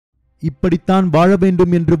இப்படித்தான் வாழ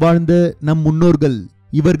வேண்டும் என்று வாழ்ந்த நம் முன்னோர்கள்.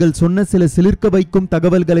 இவர்கள் சொன்ன சில சிலிர்க்க வைக்கும்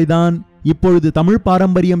தகவல்களை தான் இப்பொழுது தமிழ்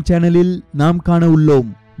பாரம்பரியம் சேனலில் நாம் காண உள்ளோம்.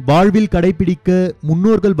 வாழ்வில் கடைபிடிக்க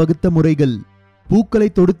முன்னோர்கள் வகுத்த முறைகள். பூக்களை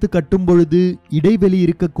தொடுத்து கட்டும் பொழுது இடைவெளி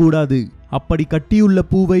இருக்கக்கூடாது. அப்படி கட்டியுள்ள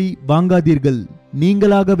பூவை வாங்காதீர்கள்.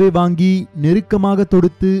 நீங்களாகவே வாங்கி நெருக்கமாக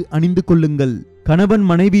தொடுத்து அணிந்து கொள்ளுங்கள். கணவன்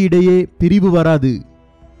மனைவி இடையே பிரிவு வராது.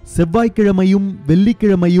 செவ்வாய்க்கிழமையும்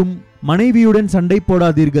வெள்ளிக்கிழமையும் மனைவியுடன் சண்டை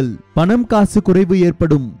போடாதீர்கள். பணம் காசு குறைவு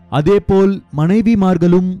ஏற்படும். அதேபோல்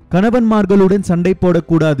மனைவிமார்களும் கணவன்மார்களுடன் சண்டை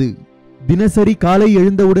போடக்கூடாது. தினசரி காலை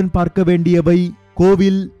எழுந்தவுடன் பார்க்க வேண்டியவை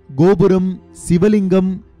கோவில், கோபுரம்,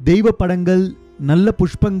 சிவலிங்கம், தெய்வ படங்கள், நல்ல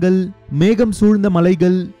புஷ்பங்கள், மேகம் சூழ்ந்த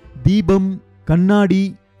மலைகள், தீபம், கண்ணாடி,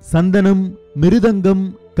 சந்தனம், மிருதங்கம்,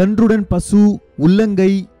 கன்றுடன் பசு,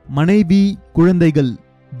 உள்ளங்கை, மனைவி, குழந்தைகள்.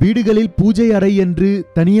 வீடுகளில் பூஜை அறை என்று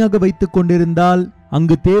தனியாக வைத்துக் கொண்டிருந்தால்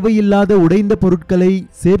அங்கு தேவையில்லாத உடைந்த பொருட்களை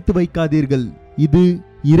சேர்த்து வைக்காதீர்கள். இது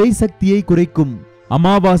இறை சக்தியை குறைக்கும்.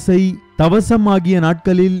 அமாவாசை, தவசம் ஆகிய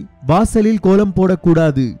நாட்களில் வாசலில் கோலம்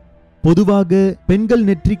போடக்கூடாது. பொதுவாக பெண்கள்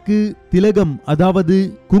நெற்றிக்கு திலகம் அதாவது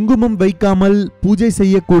குங்குமம் வைக்காமல் பூஜை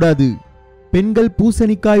செய்யக்கூடாது. பெண்கள்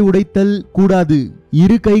பூசணிக்காய் உடைத்தல் கூடாது.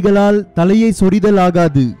 இரு கைகளால் தலையை சொரிதல்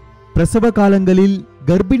ஆகாது. பிரசவ காலங்களில்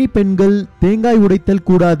கர்ப்பிணி பெண்கள் தேங்காய் உடைத்தல்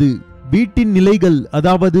கூடாது. வீட்டின் நிலைகள்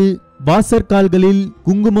அதாவது வாசற்கால்களில்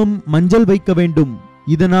குங்குமம், மஞ்சள் வைக்க வேண்டும்.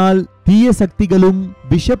 இதனால் தீய சக்திகளும்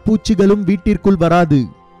விஷப்பூச்சிகளும் வீட்டிற்குள் வராது.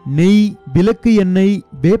 நெய், விளக்கு எண்ணெய்,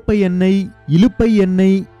 வேப்ப எண்ணெய், இலுப்பை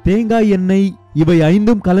எண்ணெய், தேங்காய் எண்ணெய் இவை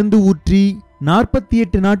 5 கலந்து ஊற்றி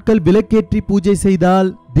 48 நாட்கள் விளக்கேற்றி பூஜை செய்தால்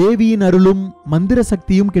தேவியின் அருளும் மந்திர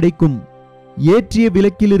சக்தியும் கிடைக்கும். ஏற்றிய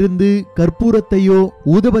விளக்கிலிருந்து கற்பூரத்தையோ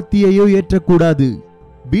ஊதுபத்தியையோ ஏற்றக்கூடாது.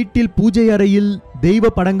 வீட்டில் பூஜை அறையில் தெய்வ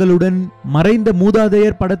படங்களுடன் மறைந்த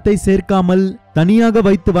மூதாதையர் படத்தை சேர்க்காமல் தனியாக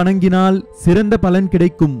வைத்து வணங்கினால் சிறந்த பலன்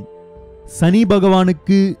கிடைக்கும். சனி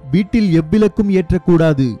பகவானுக்கு வீட்டில் எவ்விளக்கும்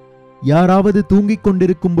ஏற்றக்கூடாது. யாராவது தூங்கிக்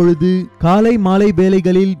கொண்டிருக்கும் பொழுது காலை மாலை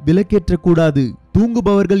வேளைகளில் விளக்கேற்றக்கூடாது.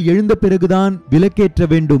 தூங்குபவர்கள் எழுந்த பிறகுதான் விளக்கேற்ற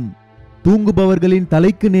வேண்டும். தூங்குபவர்களின்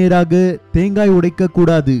தலைக்கு நேராக தேங்காய் உடைக்க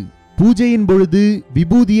கூடாது. பூஜையின் பொழுது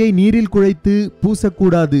விபூதியை நீரில் குழைத்து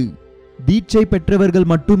பூசக்கூடாது. தீட்சை பெற்றவர்கள்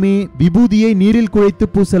மட்டுமே விபூதியை நீரில் குழைத்து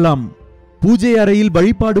பூசலாம். பூஜை அறையில்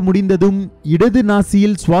வழிபாடு முடிந்ததும் இடது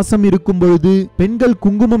நாசியில் சுவாசம் இருக்கும் பொழுது பெண்கள்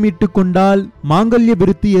குங்குமம் இட்டுக் கொண்டால் மாங்கல்ய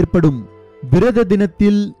விருத்தி ஏற்படும். விரத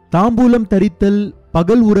தினத்தில் தாம்பூலம் தரித்தல்,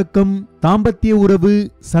 பகல் உறக்கம், தாம்பத்திய உறவு,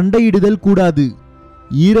 சண்டையிடுதல் கூடாது.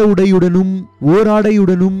 ஈர உடையுடனும்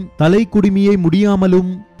ஓராடையுடனும் தலை குடுமியை முடியாமலும்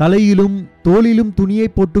தலையிலும் தோளிலும் துணியை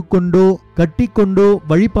போட்டுக்கொண்டோ கட்டிக்கொண்டோ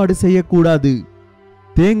வழிபாடு செய்யக்கூடாது.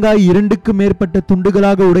 தேங்காய் 2க்கு மேற்பட்ட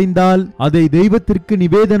துண்டுகளாக உடைந்தால் அதை தெய்வத்திற்கு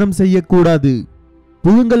நிவேதனம் செய்யக்கூடாது.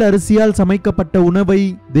 புழுங்கல் அரிசியால் சமைக்கப்பட்ட உணவை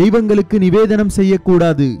தெய்வங்களுக்கு நிவேதனம்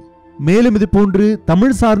செய்யக்கூடாது. மேலும் இது போன்று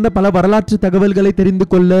தமிழ் சார்ந்த பல வரலாற்று தகவல்களை தெரிந்து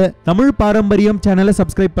கொள்ள தமிழ் பாரம்பரியம் சேனலை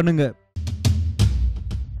சப்ஸ்கிரைப் பண்ணுங்க.